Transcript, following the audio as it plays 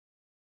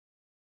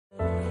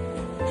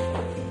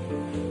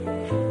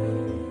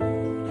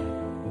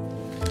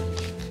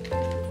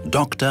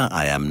Doctor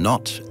I am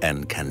not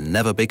and can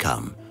never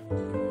become.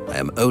 I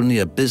am only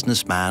a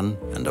businessman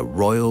and a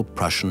Royal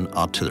Prussian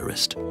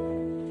artillerist.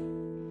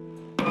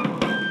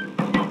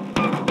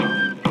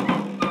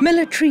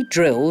 Military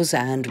drills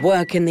and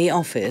work in the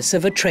office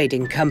of a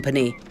trading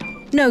company.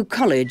 No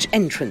college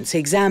entrance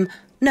exam,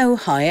 no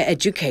higher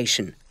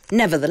education.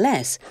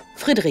 Nevertheless,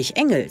 Friedrich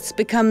Engels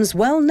becomes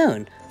well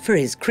known for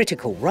his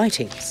critical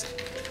writings.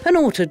 An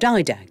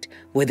autodidact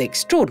with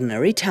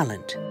extraordinary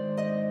talent.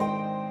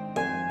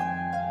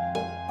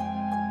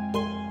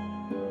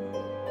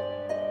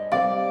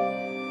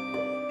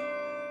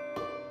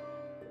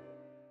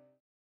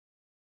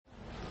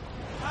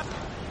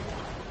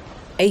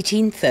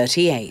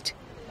 (1838).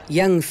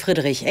 Young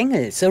Friedrich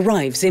Engels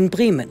arrives in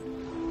Bremen.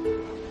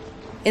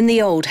 In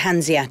the old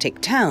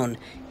Hanseatic town,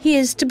 he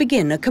is to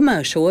begin a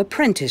commercial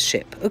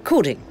apprenticeship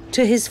according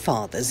to his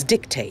father's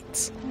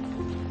dictates.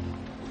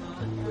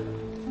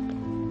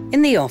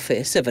 In the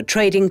office of a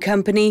trading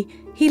company,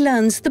 he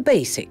learns the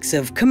basics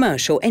of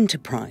commercial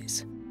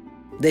enterprise.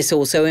 This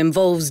also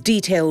involves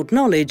detailed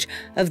knowledge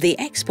of the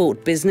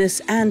export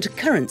business and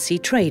currency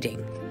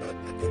trading.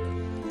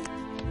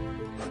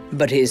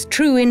 But his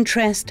true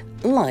interest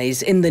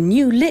lies in the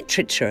new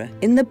literature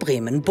in the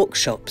Bremen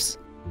bookshops.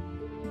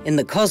 In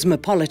the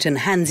cosmopolitan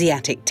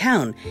Hanseatic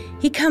town,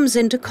 he comes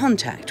into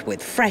contact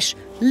with fresh,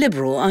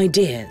 liberal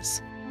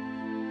ideas.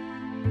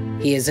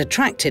 He is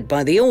attracted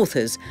by the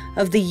authors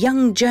of the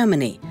Young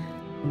Germany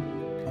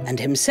and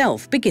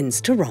himself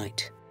begins to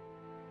write.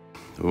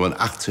 When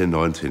man 18,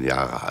 19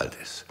 Jahre alt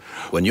ist.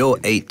 When you're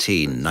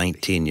 18,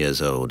 19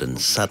 years old and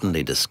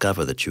suddenly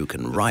discover that you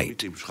can write,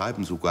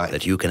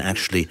 that you can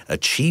actually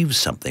achieve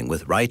something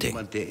with writing.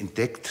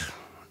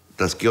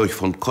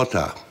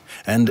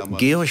 And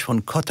Georg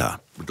von Cotta,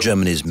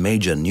 Germany's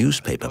major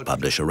newspaper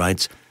publisher,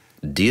 writes,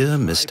 "Dear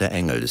Mr.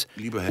 Engels,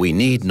 we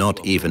need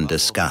not even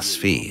discuss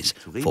fees,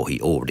 for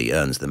he already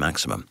earns the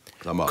maximum."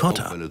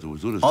 Cotta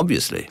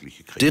obviously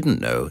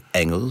didn't know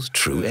Engels'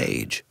 true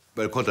age.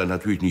 Weil Cotta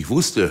natürlich nicht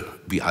wusste,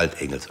 wie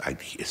alt Engels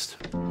eigentlich ist.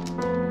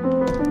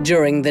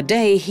 During the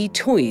day, he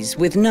toys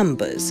with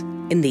numbers.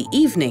 In the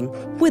evening,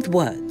 with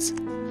words.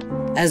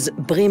 As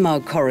Bremer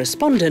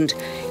correspondent,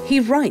 he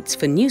writes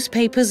for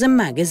newspapers and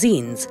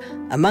magazines,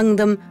 among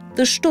them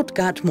the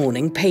Stuttgart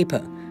Morning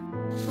Paper,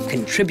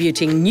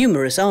 contributing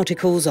numerous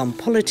articles on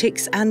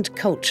politics and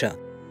culture,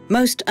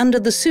 most under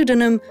the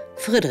pseudonym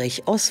Friedrich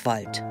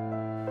Oswald.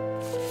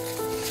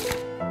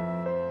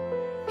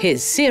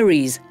 His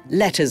series,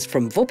 Letters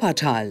from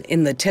Wuppertal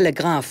in the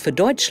Telegraph für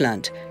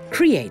Deutschland,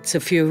 creates a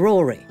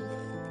furore.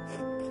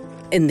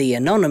 In the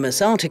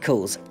anonymous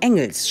articles,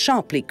 Engels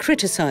sharply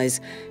criticizes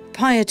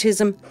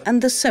pietism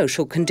and the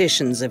social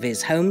conditions of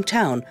his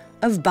hometown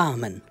of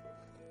Barmen.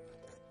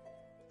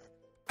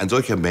 Ein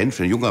solcher Mensch,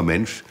 ein junger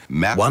Mensch,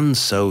 merkt... One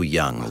so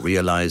young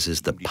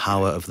realizes the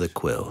power of the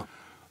quill.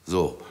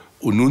 So,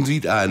 und nun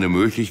sieht eine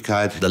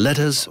Möglichkeit... The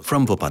letters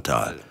from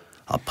Wuppertal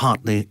are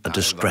partly a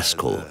distress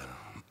call,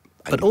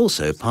 but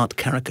also part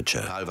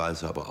caricature,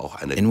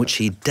 in which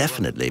he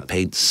definitely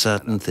paints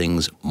certain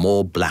things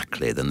more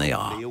blackly than they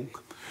are.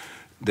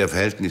 Der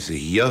Verhältnisse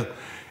hier,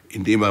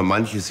 indem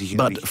manche sich...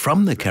 But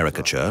from the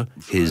caricature,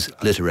 his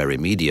literary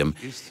medium,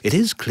 it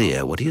is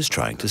clear what he is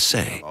trying to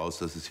say.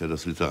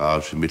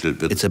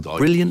 It's a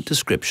brilliant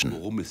description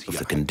of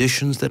the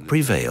conditions that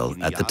prevail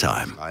at the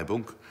time.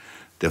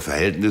 Der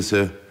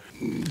Verhältnisse,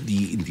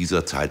 die in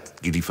dieser Zeit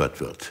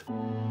geliefert wird.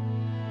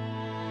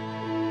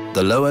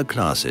 The lower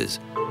classes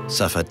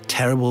suffer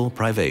terrible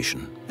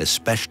privation,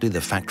 especially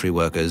the factory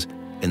workers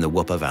in the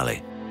Wupper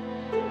Valley.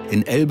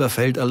 In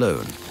Elberfeld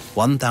alone,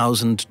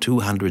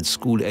 1,200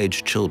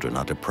 school-aged children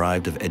are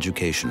deprived of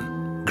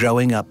education,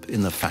 growing up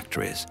in the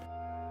factories.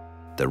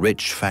 The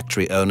rich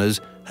factory owners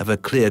have a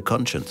clear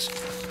conscience.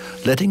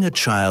 Letting a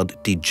child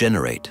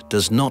degenerate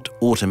does not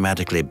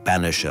automatically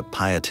banish a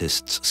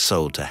pietist's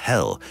soul to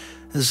hell,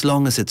 as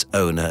long as its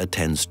owner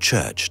attends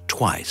church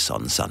twice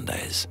on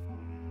Sundays.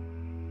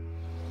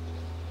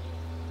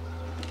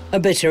 A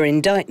bitter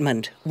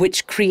indictment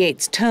which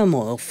creates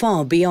turmoil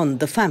far beyond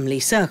the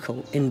family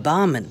circle in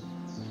Barmen.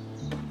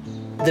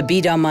 The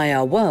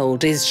Biedermeier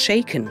world is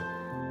shaken.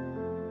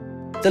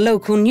 The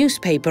local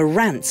newspaper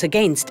rants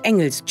against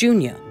Engels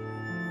Jr.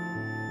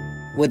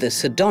 With a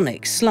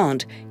sardonic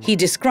slant, he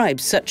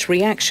describes such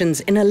reactions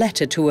in a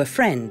letter to a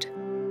friend.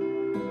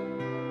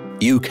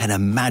 You can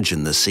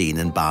imagine the scene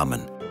in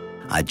Barmen.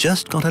 I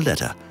just got a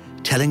letter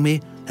telling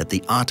me that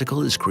the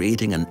article is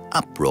creating an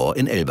uproar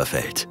in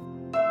Elberfeld.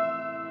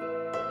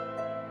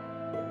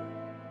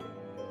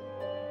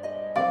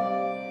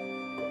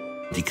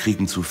 Die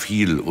kriegen zu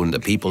viel und the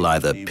people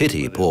either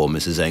pity poor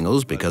Mrs.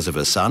 Engels because of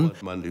her son,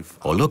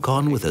 or look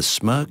on with a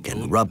smirk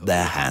and rub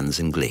their hands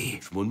in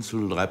glee.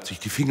 Schmunzeln und reibt sich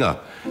die Finger.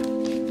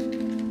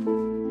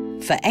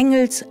 For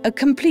Engels, a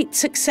complete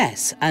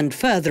success and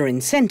further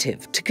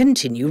incentive to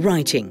continue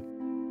writing.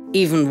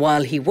 Even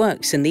while he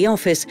works in the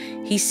office,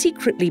 he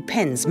secretly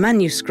pens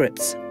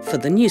manuscripts for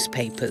the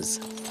newspapers.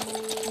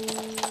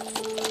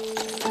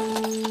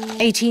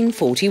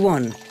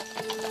 1841.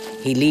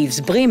 He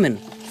leaves Bremen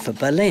for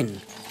Berlin.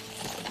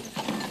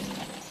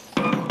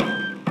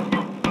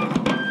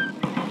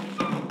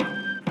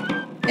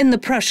 In the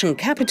Prussian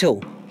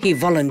capital, he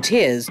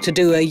volunteers to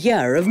do a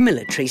year of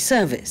military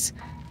service.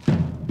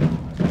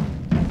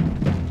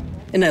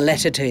 In a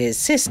letter to his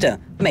sister,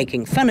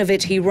 making fun of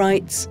it, he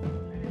writes,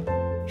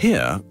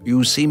 "Here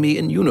you see me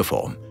in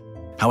uniform,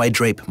 how I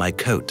drape my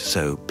coat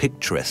so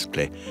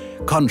picturesquely,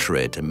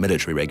 contrary to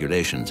military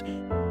regulations.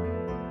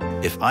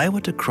 If I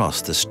were to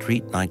cross the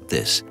street like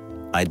this,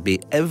 I'd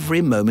be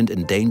every moment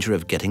in danger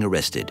of getting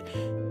arrested.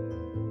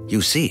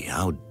 You see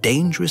how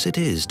dangerous it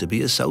is to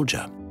be a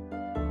soldier,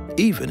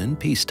 even in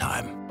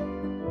peacetime."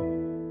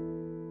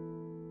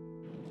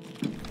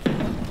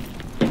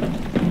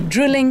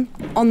 Drilling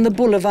on the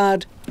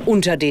boulevard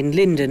Unter den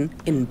Linden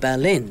in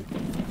Berlin.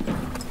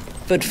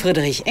 But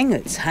Friedrich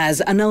Engels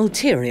has an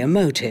ulterior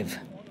motive.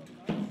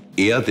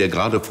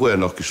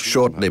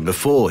 Shortly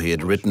before he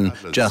had written,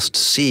 "Just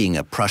seeing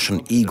a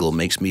Prussian eagle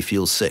makes me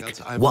feel sick."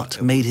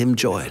 What made him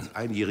join?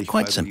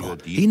 Quite simple.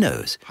 He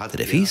knows that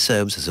if he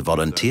serves as a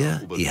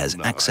volunteer, he has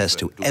access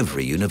to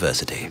every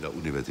university.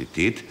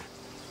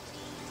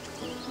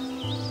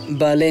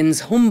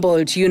 Berlin's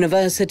Humboldt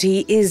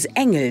University is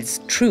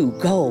Engels' true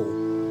goal.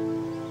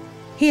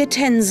 He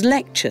attends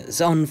lectures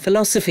on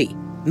philosophy,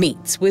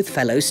 meets with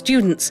fellow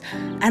students,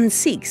 and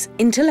seeks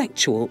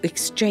intellectual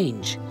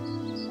exchange.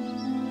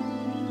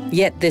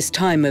 Yet this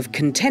time of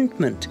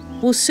contentment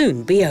will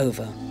soon be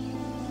over.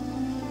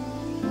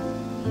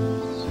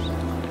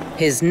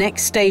 His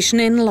next station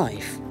in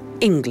life,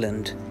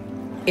 England.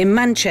 In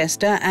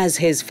Manchester, as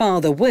his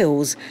father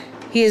wills,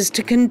 he is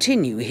to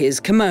continue his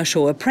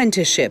commercial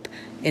apprenticeship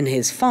in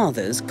his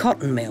father's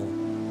cotton mill.